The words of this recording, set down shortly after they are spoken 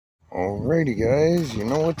Alrighty guys, you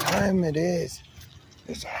know what time it is.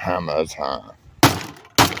 It's hammer time.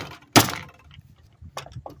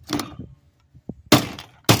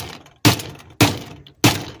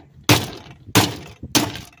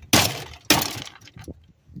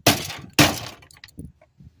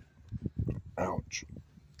 Ouch.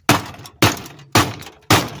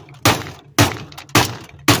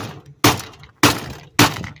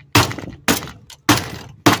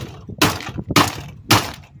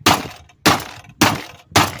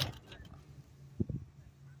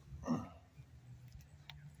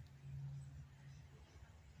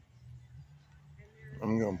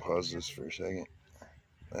 I'm gonna pause this for a second.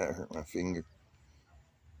 That hurt my finger.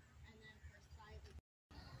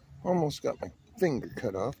 Almost got my finger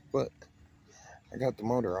cut off, but I got the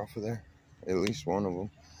motor off of there. At least one of them.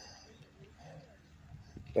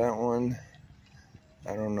 That one,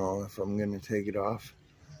 I don't know if I'm gonna take it off.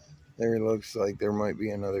 There looks like there might be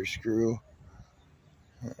another screw,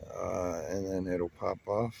 and then it'll pop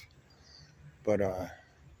off. But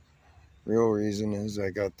real reason is I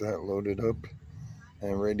got that loaded up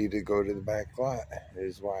and ready to go to the back lot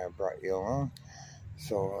is why I brought you along.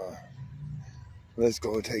 So let's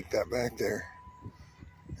go take that back there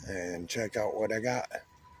and check out what I got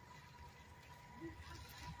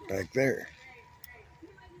back there.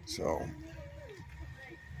 So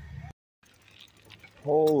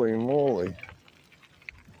holy moly.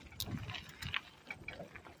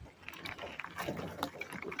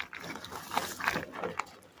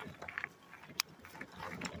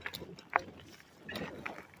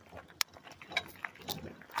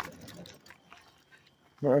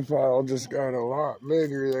 My file just got a lot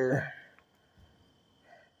bigger there.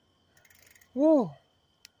 Whoa.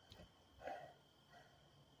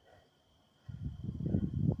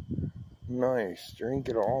 Nice. Drink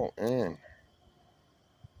it all in.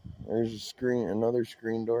 There's a screen, another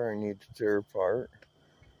screen door I need to tear apart.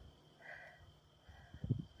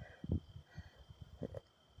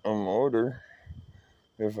 A motor,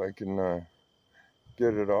 if I can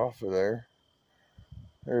get it off of there.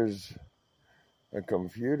 There's a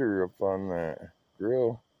computer up on that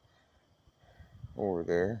grill over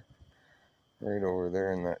there, right over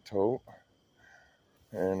there in that tote,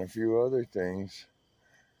 and a few other things.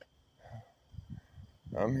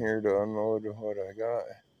 I'm here to unload what I got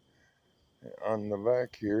on the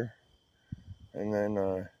back here, and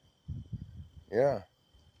then yeah,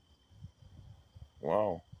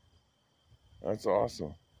 wow, that's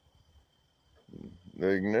awesome. The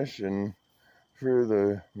ignition for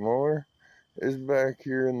the mower is back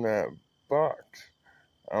here in that box.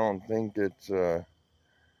 I don't think it's gonna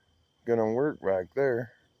work back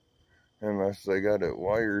there unless they got it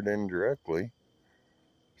wired in directly.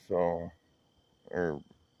 So, or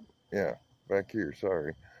yeah, back here,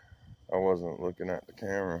 sorry, I wasn't looking at the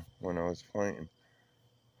camera when I was playing.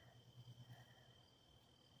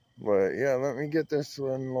 But yeah, let me get this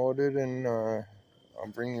unloaded and I'll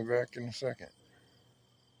bring you back in a second.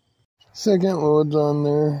 Second load's on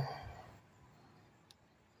there.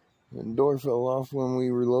 The door fell off when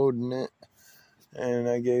we were loading it, and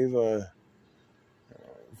I gave a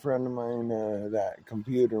friend of mine that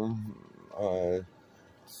computer,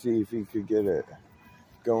 see if he could get it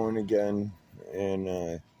going again,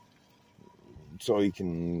 and so he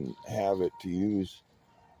can have it to use,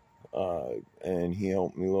 and he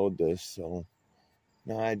helped me load this. So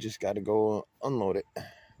now I just got to go unload it,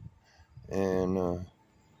 and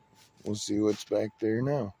we'll see what's back there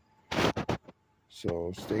now.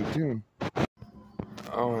 So stay tuned.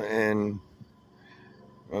 Oh, and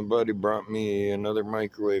my buddy brought me another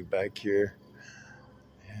microwave back here.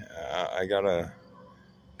 I gotta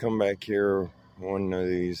come back here one of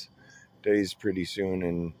these days pretty soon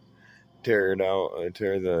and tear it out,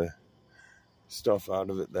 tear the stuff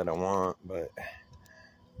out of it that I want. But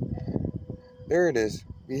there it is,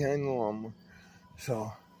 behind the lawnmower.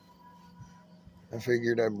 So I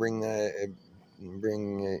figured I'd bring you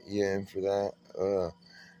in for that. I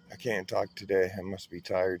can't talk today. I must be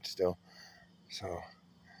tired still. So,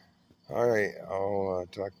 alright, I'll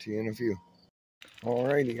talk to you in a few.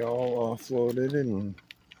 Alrighty, all offloaded and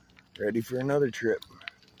ready for another trip.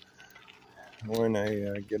 When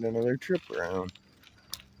I get another trip around,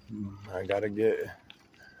 I gotta get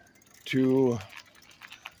 2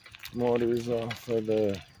 motors off of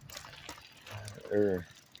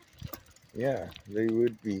yeah, they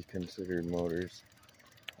would be considered motors,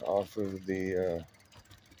 off of the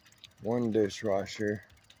one dishwasher,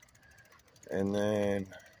 and then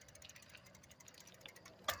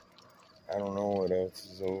I don't know what else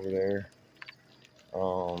is over there.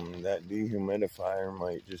 That dehumidifier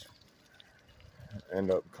might just end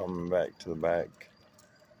up coming back to the back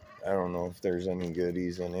I don't know if there's any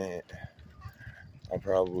goodies in it. I'll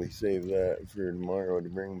probably save that for tomorrow to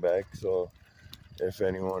bring back. So if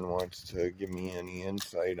anyone wants to give me any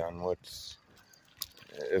insight on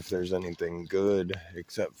if there's anything good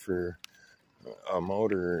except for a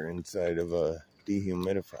motor inside of a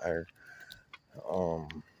dehumidifier,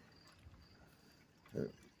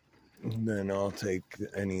 then I'll take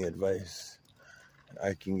any advice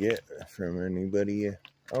I can get from anybody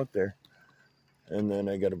out there. And then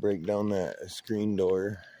I got to break down that screen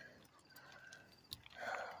door.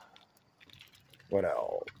 What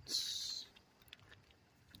else?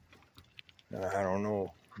 I don't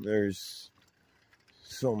know. There's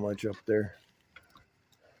so much up there.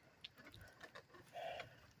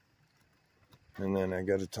 And then I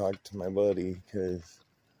got to talk to my buddy because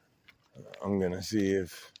I'm going to see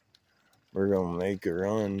if we're going to make a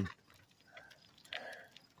run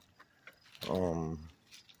on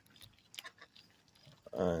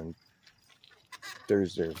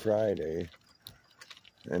Thursday or Friday.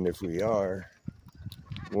 And if we are,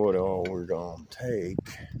 what all we're going to take.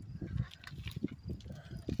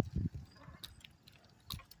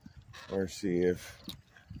 Or see if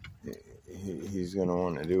he's going to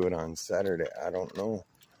want to do it on Saturday. I don't know.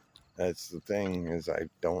 That's the thing, is I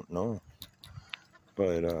don't know.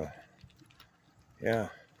 But, yeah.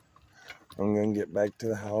 I'm going to get back to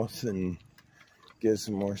the house and get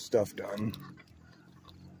some more stuff done.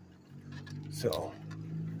 So,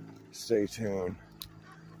 stay tuned.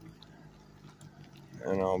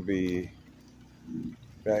 And I'll be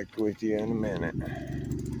back with you in a minute.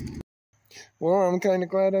 Well, I'm kind of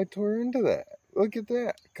glad I tore into that. Look at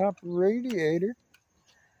that. Copper radiator.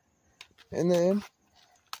 And then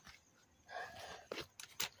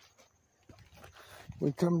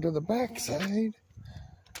we come to the back side.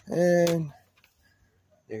 And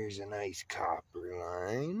there's a nice copper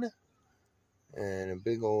line. And a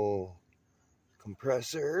big old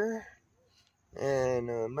compressor. And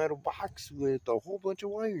a metal box with a whole bunch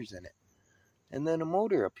of wires in it. And then a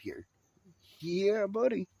motor up here. Yeah,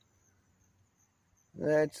 buddy.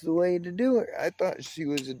 That's the way to do it. I thought she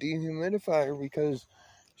was a dehumidifier because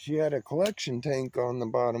she had a collection tank on the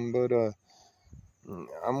bottom, but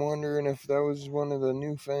I'm wondering if that was one of the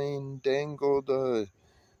newfangled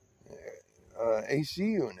AC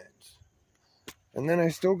units. And then I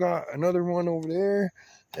still got another one over there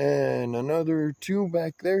and another two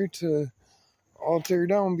back there to all tear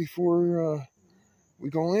down before we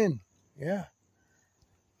go in. Yeah.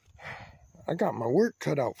 I got my work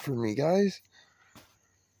cut out for me, guys.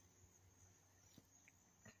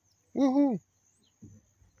 Woohoo!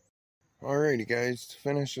 Alrighty, guys, to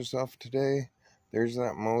finish this off today, there's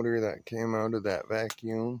that motor that came out of that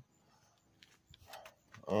vacuum.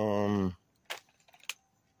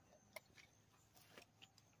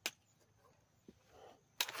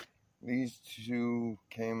 These two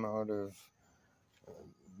came out of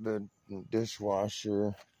the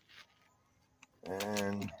dishwasher,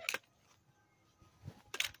 and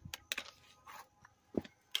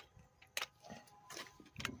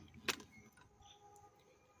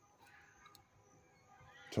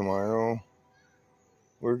tomorrow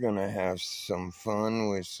we're gonna have some fun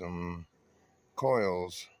with some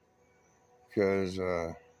coils, because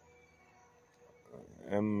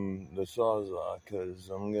and the Sawzall, because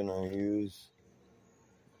I'm gonna use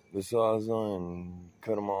the Sawzall and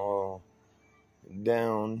cut them all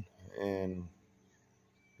down, and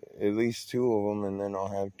at least two of them, and then I'll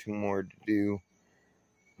have two more to do.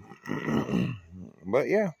 But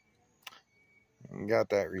yeah, got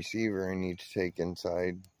that receiver I need to take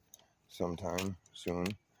inside sometime soon.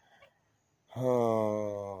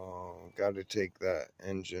 Oh, got to take that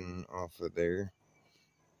engine off of there.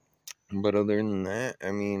 But other than that,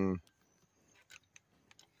 I mean,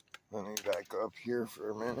 let me back up here for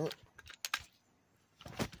a minute.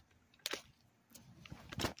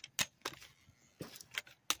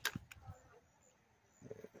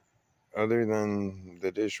 Other than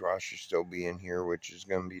the dishwasher still being here, which is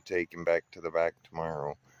going to be taken back to the back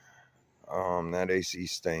tomorrow. That AC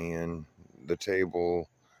staying. The table,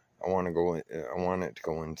 I want it to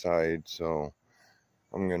go inside, so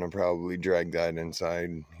I'm going to probably drag that inside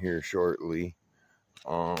here shortly.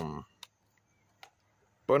 But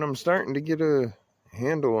I'm starting to get a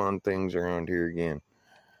handle on things around here again.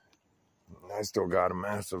 I still got a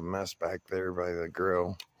massive mess back there by the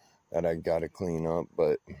grill that I got to clean up,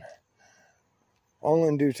 but all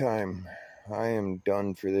in due time. I am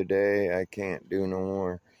done for the day. I can't do no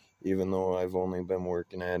more. Even though I've only been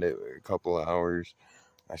working at it a couple of hours,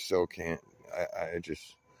 I still can't. I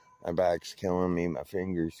just, my back's killing me, my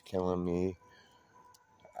fingers killing me.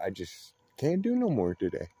 I just can't do no more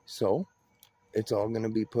today. So, it's all going to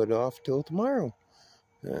be put off till tomorrow.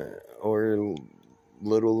 Or a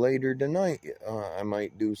little later tonight. I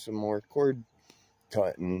might do some more cord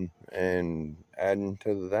cutting and adding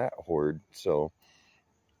to that horde. So,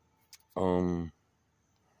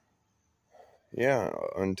 yeah,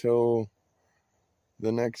 until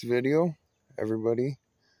the next video, everybody,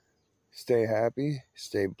 stay happy,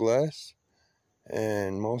 stay blessed,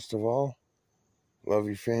 and most of all, love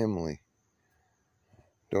your family.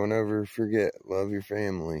 Don't ever forget, love your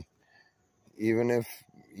family. Even if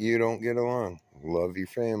you don't get along, love your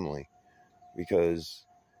family. Because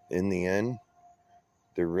in the end,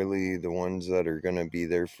 they're really the ones that are going to be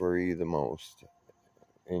there for you the most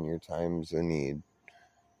in your times of need.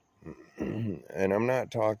 And I'm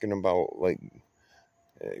not talking about like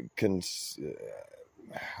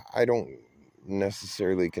I don't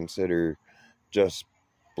necessarily consider just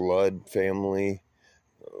blood family,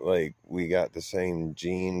 like we got the same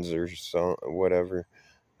genes or some whatever.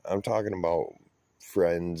 I'm talking about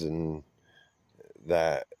friends and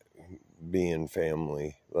that being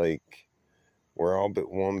family. Like, we're all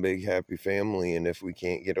but one big happy family, and if we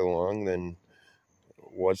can't get along, then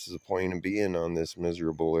what's the point of being on this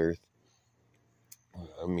miserable earth?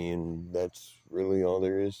 I mean, that's really all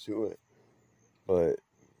there is to it. But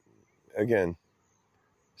again,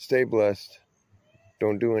 stay blessed.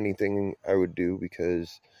 Don't do anything I would do,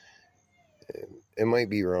 because it might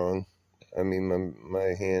be wrong. I mean,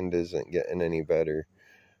 my hand isn't getting any better,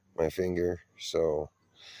 my finger, so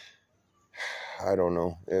I don't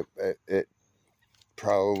know. It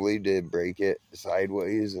probably did break it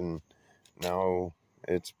sideways, and now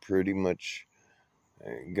it's pretty much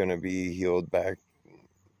gonna be healed back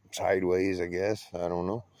sideways, I guess. I don't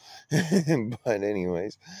know. But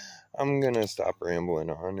anyways, I'm gonna stop rambling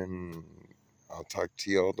on, and I'll talk to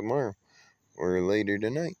y'all tomorrow or later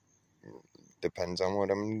tonight. Depends on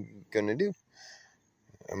what I'm gonna do.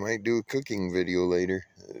 I might do a cooking video later,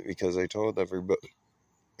 because I told everybody,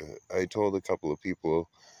 I told a couple of people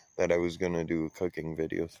that I was gonna do a cooking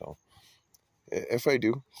video. So if I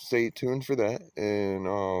do, stay tuned for that, and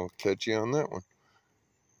I'll catch you on that one.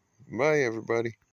 Bye, everybody.